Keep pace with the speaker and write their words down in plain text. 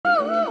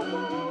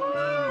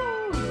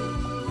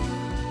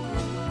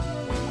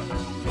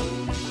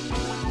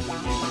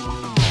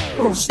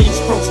First things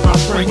first, my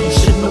friend, you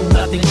should know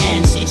nothing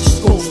ends. It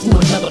just goes to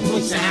another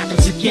place and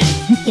happens again.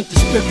 You think the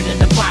spirit in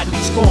the body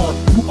is gone,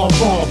 you are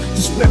wrong.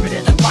 The spirit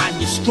in the body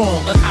is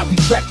strong. Look how we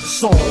wreck the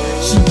song.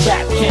 She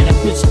rap,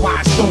 cannabis,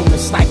 wise stone,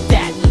 it's like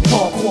that.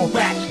 Hardcore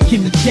rap,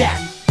 give me that.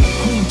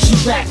 She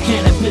rap,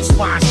 cannabis,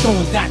 wise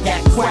stone, got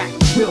that crack.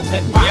 Real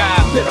hip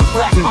hop, bit of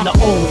rap on the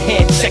old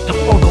head, check the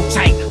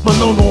prototype.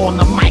 Malone on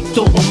the mic,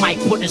 Dover mic,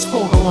 put his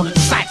photo on the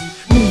site.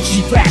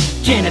 She rap,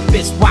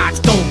 cannabis, wise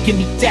stone, give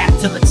me that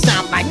till it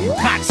sound like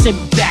hot, send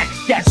me back.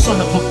 That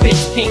son of a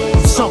bitch came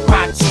from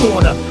somebody's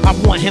daughter. I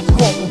want him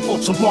calling for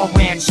tomorrow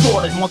and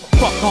slaughtered.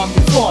 Motherfucker, I'm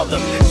your father.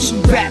 She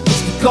rap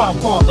is the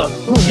godfather.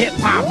 Who hip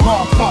hop,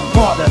 hard pump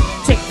harder.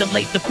 Take the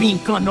laser beam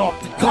gun off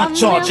the gun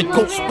charge and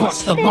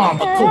Ghostbuster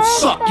llama. Go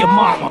suck your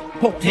mama.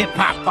 Hold hip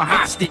hop for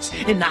hostage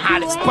in the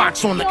hottest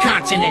box on the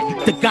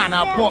continent. The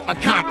Ghana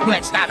apartment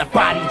complex, out of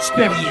body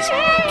experience.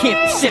 You can't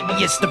be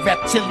serious, the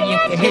reptilian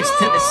can hiss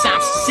till it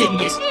sounds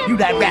serious. You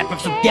that rapper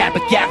from Gabba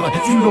Gabba,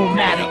 you don't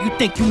matter. You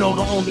think you know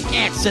the only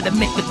answer to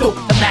make the dope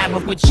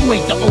elaborate, but you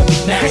ain't the only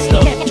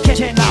master.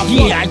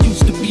 Yeah, I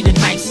used to be the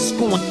nicest,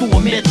 going through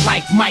a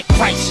midlife, Mike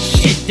Price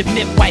shit. The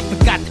midwife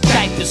forgot the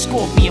diaper,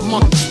 scorpion,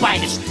 monkey,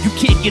 spiders. You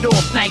can't get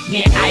off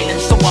Nightmare Island,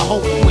 so I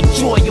hope you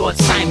enjoy your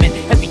assignment.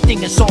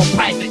 Everything is all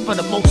private, for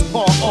the most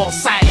part, all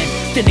silent.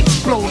 Then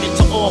explode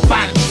into all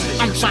violence.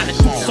 I'm trying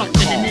to do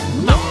something and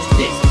it melts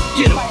this.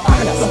 Get him.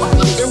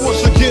 And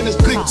once again, it's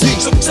Big T.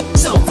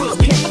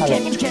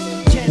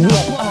 You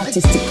have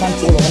artistic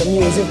control over the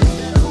music.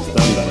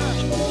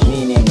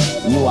 Meaning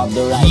you have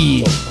the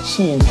right to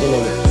change the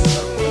lyrics,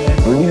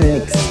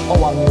 remix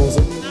our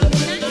music.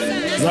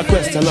 It's a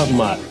question of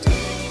mad.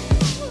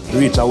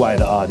 Reach a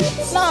wider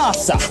audience. Nah,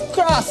 sir,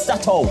 cross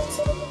that out.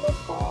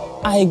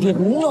 I give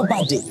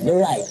nobody the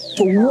right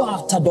to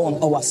water down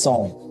our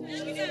song.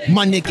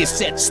 My nigga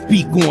said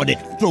speak on it,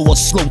 throw a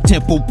slow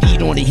tempo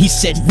beat on it. He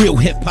said real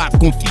hip hop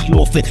gon' feed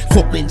off it.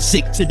 Falling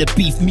sick to the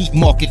beef meat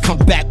market, come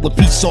back with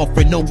peace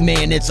offering. No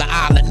man is an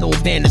island, no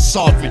man is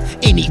sovereign.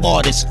 Any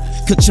artist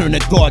could turn a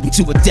garden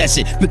to a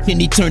desert, but can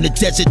he turn a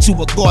desert to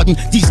a garden?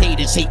 These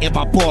haters hating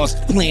my bars,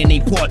 playing a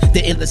part.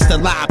 The illest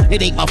alive,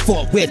 it ain't my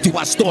fault. Where do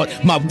I start?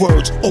 My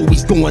words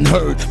always going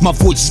heard, my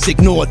voice is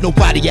ignored.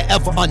 Nobody will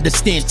ever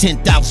understand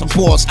 10,000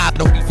 bars. I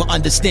don't even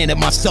understand it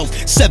myself.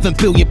 7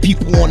 billion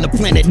people on the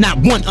planet, not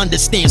one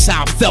understands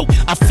how I felt.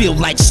 I feel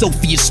like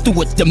Sophia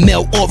Stewart, the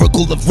male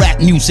oracle of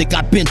rap music.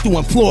 I've been through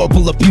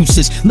implorable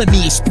abuses. Let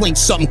me explain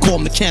something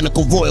called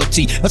mechanical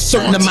royalty. A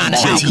certain amount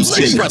of albums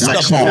get pressed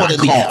up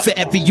quarterly. For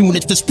every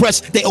unit that's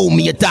pressed, they owe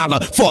me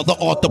 $1. Father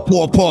Arthur,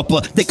 poor pauper,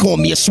 they call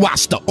me a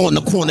swasta. On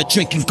the corner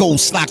drinking gold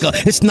slacker.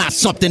 It's not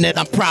something that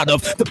I'm proud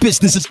of. The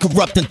business is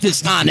corrupt and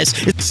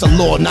dishonest. It's a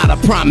law, not a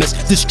promise.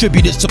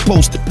 Distributors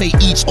supposed to pay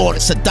each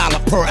artist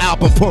 $1 per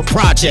album per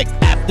project.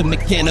 After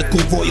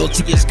mechanical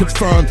royalty is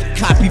confirmed,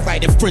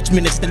 copyright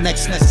infringement is the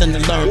next lesson to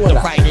learn. The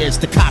writer is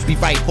the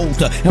copyright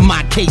holder. In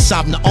my case,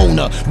 I'm the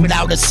owner.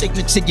 Without a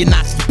signature, you're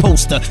not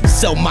supposed to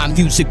sell my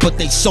music, but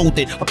they sold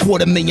it. A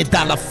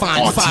 $250,000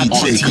 fine, 5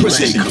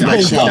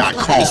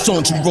 The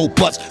songs you wrote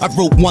butts, I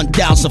wrote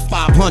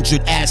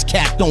 1,500. Ass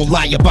cat, don't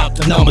lie about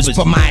the numbers.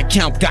 But my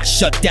account got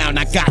shut down.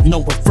 I got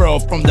no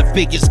referral from the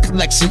biggest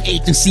collection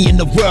agency in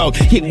the world.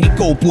 Here we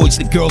go, boys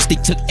and girls. They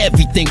took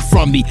everything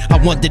from me. I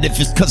wondered if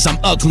it's cause I'm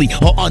ugly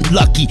or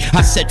unlucky.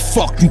 I said,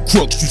 fuck you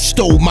crooks, you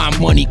stole my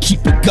money,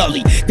 keep it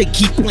gully. They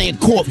keep playing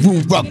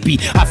courtroom rugby.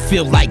 I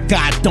feel like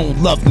God don't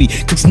love me,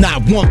 cause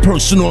not one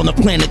person on the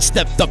planet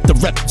stepped up to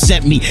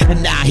represent me.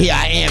 And now here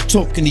I am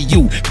talking to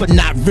you, but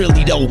not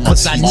really though,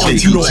 cause I know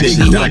you don't really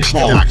hear.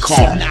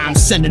 So now I'm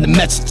sending a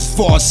message as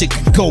far as it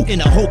can go, in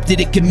the hope that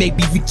it can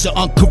maybe reach an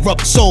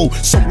uncorrupt soul.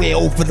 Somewhere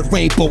over the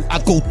rainbow, I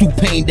go through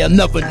pain they'll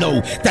never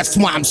know. That's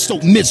why I'm so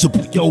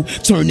miserable, yo.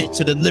 Turn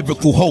into the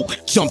lyrical hope.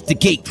 Jump the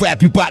gate,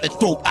 grab you by the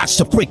throat. I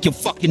should break your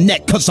fucking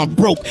neck cause I'm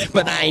broke,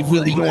 but I ain't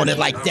really on it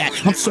like that.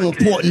 I'm so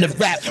important to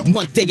rap,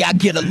 one day I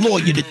get a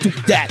lawyer to do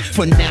that.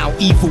 For now,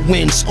 evil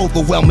wins,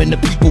 overwhelming the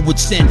people with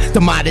sin.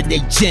 The modern day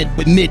gin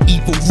with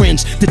medieval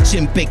grins. The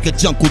Jim Baker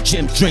Jungle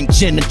Jim drink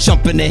gin and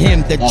jump into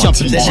him, then jump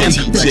into him,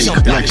 then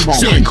jump into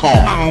gin.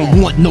 I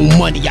don't want no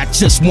money, I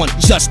just want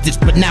justice.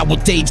 But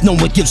nowadays no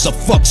one gives a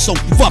fuck, so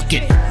fuck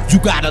it. You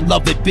gotta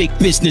love it, big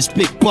business,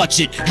 big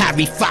budget.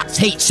 Harry Fox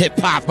hates hip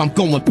hop, I'm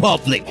going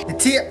public. The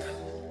tape.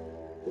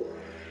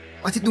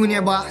 What you doing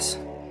here, boss?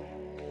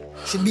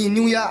 Should be in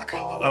New York.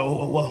 What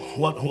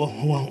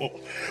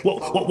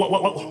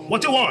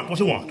you want? What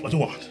you want? What you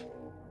want?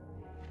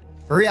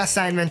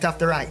 Reassignment of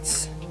the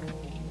rights.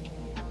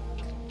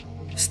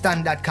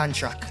 Standard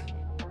contract.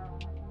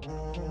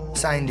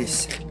 Sign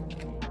this.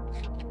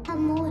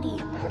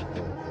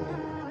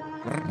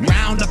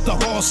 Round up the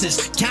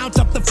horses, count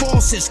up the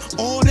forces,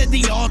 order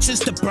the archers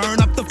to burn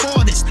up the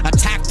fortress.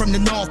 Attack from the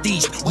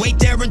northeast, wait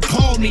there and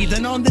call me.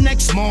 Then on the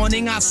next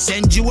morning I'll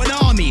send you an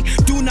army.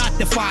 Do not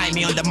defy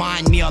me,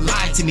 undermine me or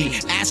lie to me.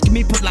 Ask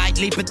me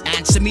politely but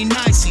answer me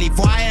nicely,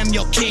 for I am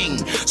your king.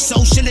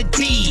 So shall it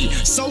be,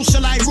 so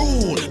shall I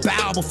rule.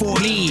 Bow before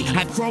me,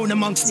 I've grown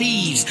amongst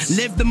thieves,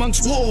 lived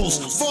amongst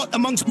wolves, fought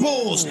amongst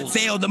bulls,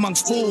 failed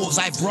amongst fools.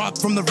 I've robbed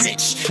from the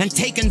rich and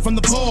taken from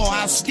the poor.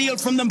 I'll steal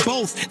from them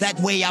both, that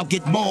way I'll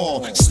get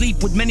more.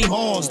 Sleep with many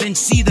whores, then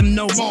see them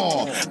no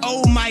more.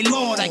 Oh my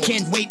lord, I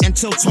can't wait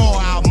until Tour.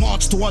 I'll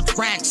march toward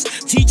France,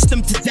 teach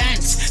them to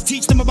dance,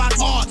 teach them about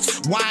art,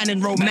 wine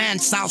and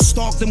romance. I'll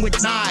stalk them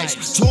with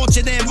knives,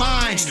 torture their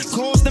minds,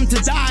 cause them to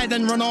die,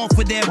 then run off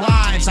with their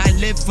wives. I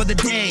live for the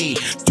day,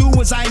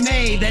 do as I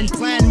may, then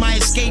plan my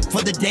escape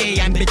for the day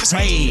I'm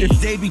betrayed.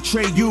 If they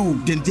betray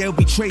you, then they'll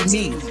betray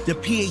me. The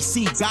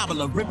PAC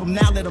gobbler, rip him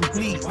now, let him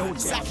bleed. Know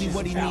exactly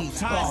what he needs.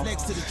 Ties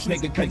next to the tree.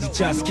 Nigga, cause you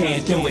just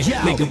can't do it.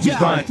 Nigga,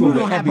 you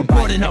don't have a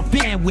more than enough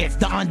bandwidth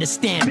to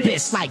understand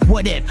this. Like,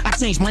 what if I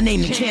change my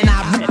name to Can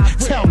I Rip?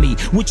 Tell me,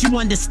 would you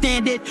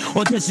understand it?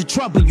 Or does it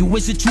trouble you?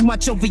 Is it too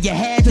much over your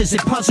head? Does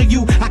it puzzle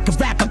you? I can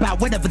rap about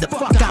whatever the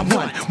fuck I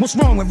want. What's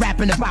wrong with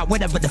rapping about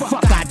whatever the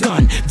fuck I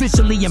done?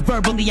 Visually and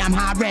verbally, I'm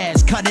high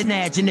res, cutting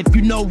edge. And if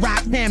you know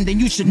rock them, then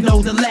you should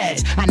know the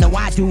ledge. I know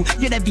I do,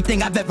 get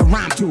everything I've ever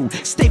rhymed to.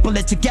 Staple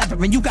it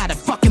together and you got a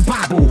fucking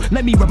Bible.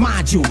 Let me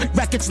remind you,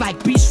 records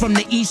like Beast from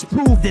the East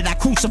prove that I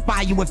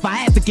crucify you if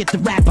I ever get the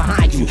rap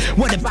behind you.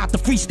 What about the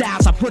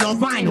freestyles I put on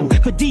vinyl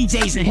for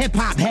DJs and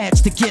hip-hop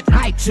heads to get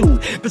hyped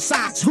to?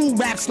 Besides, who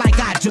raps like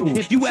I do?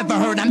 If you ever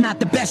heard I'm not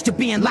the best, you're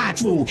being lied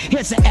to.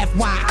 Here's an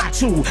FYI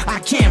too, I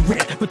can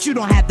rip, but you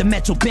don't have the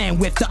mental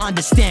bandwidth to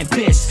understand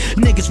this.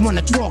 Niggas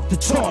wanna talk the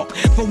talk,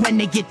 but when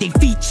they get their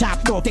feet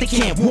chopped off, they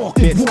can't walk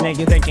the walk.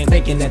 Nigga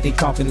thinking that they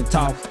talking the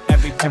talk.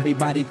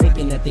 Everybody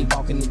thinking that they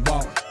walking the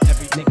walk.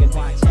 Every nigga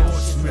watch out.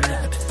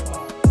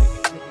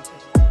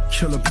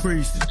 Killer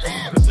Priest.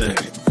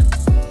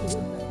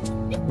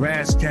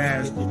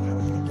 Razzcast.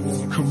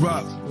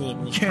 Corrupt.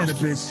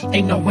 Canibus.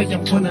 Ain't no way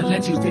I'm gonna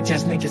let you bitch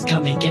ass niggas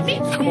come and get me.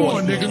 Come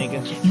on,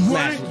 nigga. You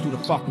Smash want it? through the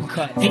fucking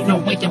cut. Ain't no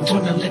way I'm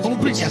gonna let you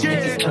bitch ass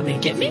niggas come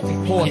and get me.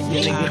 Horse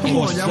nigga, Come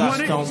on, y'all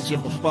want it? don't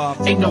give a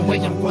fuck. Ain't no way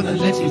I'm gonna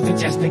let you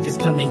bitch ass niggas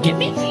come and get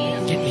me.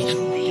 Get me.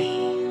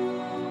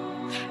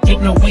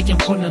 Ain't no way I'm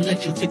gonna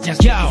let you bitch ass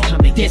niggas come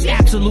and get me. There's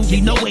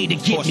absolutely no way to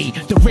get me.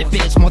 The Ripper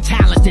is more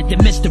talented than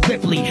Mr.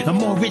 Ripley. I'm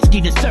more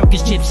risky than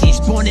circus gypsies.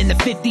 Born in the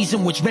 50s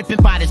and was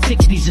ripping by the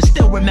 60s. And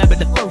still remember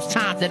the first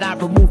time that I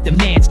removed a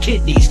man's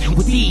kidneys.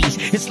 With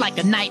ease, it's like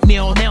a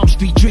nightmare on Elm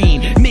Street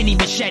dream. Mini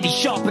machete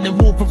sharper than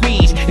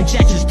Wolverines.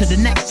 Injections to the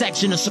next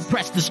section to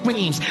suppress the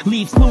screams.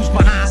 Leave clues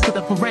behind for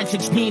the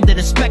forensics team that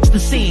inspects the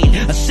scene.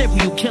 A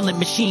serial killing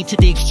machine to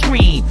the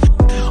extreme.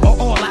 Or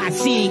all I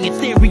seeing,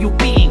 ethereal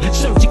being.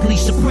 Surgically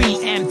supreme,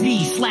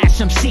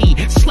 MD/MC.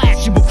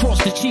 Slash you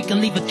across the cheek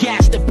and leave a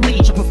gas to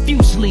bleed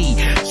profusely.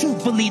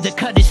 Truthfully, the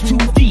cut is too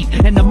deep,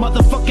 and the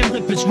motherfucking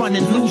lip is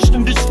running loose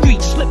through the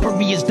streets.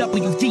 Slippery as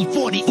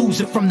WD-40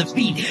 oozing from the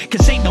feet.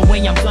 Cause ain't no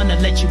way I'm gonna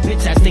let you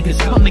bitch ass niggas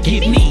come and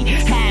get me.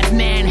 Half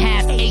man,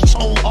 half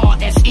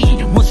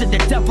HORSE. Was it the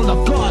devil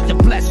or God that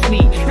blessed me?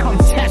 Come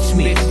test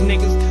me. Bitch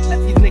niggas, let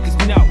these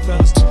niggas know,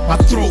 fellas. I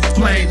throw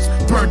flames,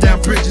 burn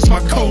down bridges, my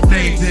code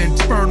name. The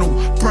infernal,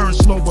 burn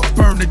slow but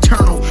burn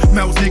eternal.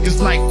 Melt niggas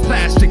like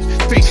plastic,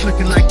 face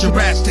looking like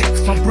Jurassic.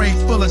 My brain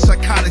full of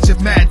psychotics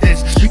and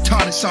madness.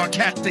 Retarded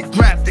sarcastic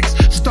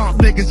graphics. Stomp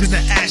niggas in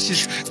the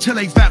ashes till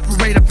they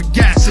evaporate up in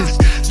gases.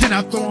 Then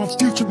I throw on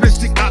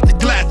futuristic out the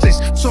glasses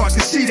so I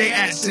can see their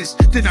asses.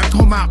 Then I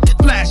come out with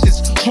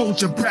flashes.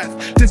 Hold your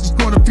breath, this is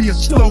gonna be a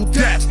slow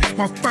death.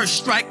 My first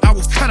strike, I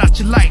will cut out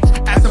your light.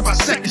 After my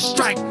second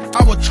strike,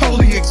 I will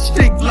totally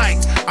extinct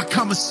light. I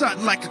come a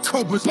sudden like a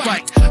cobra's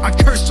bite. I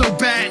curse so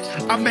bad,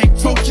 I make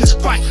roaches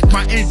fight.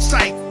 My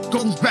insight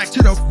goes back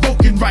to the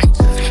broken right.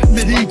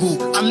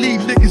 Medieval, I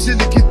leave niggas in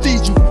the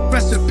cathedral.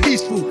 Rest in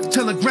peaceful,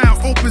 till the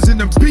ground opens and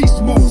the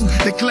beast moves.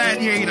 The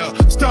gladiator,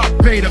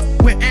 Darth Vader,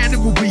 with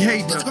animal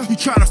behavior. You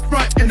try to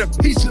front in a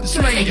piece of the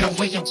slayer. Ain't no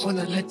way I'm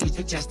gonna let these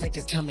bitch ass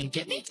niggas come and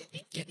get me.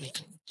 Get me.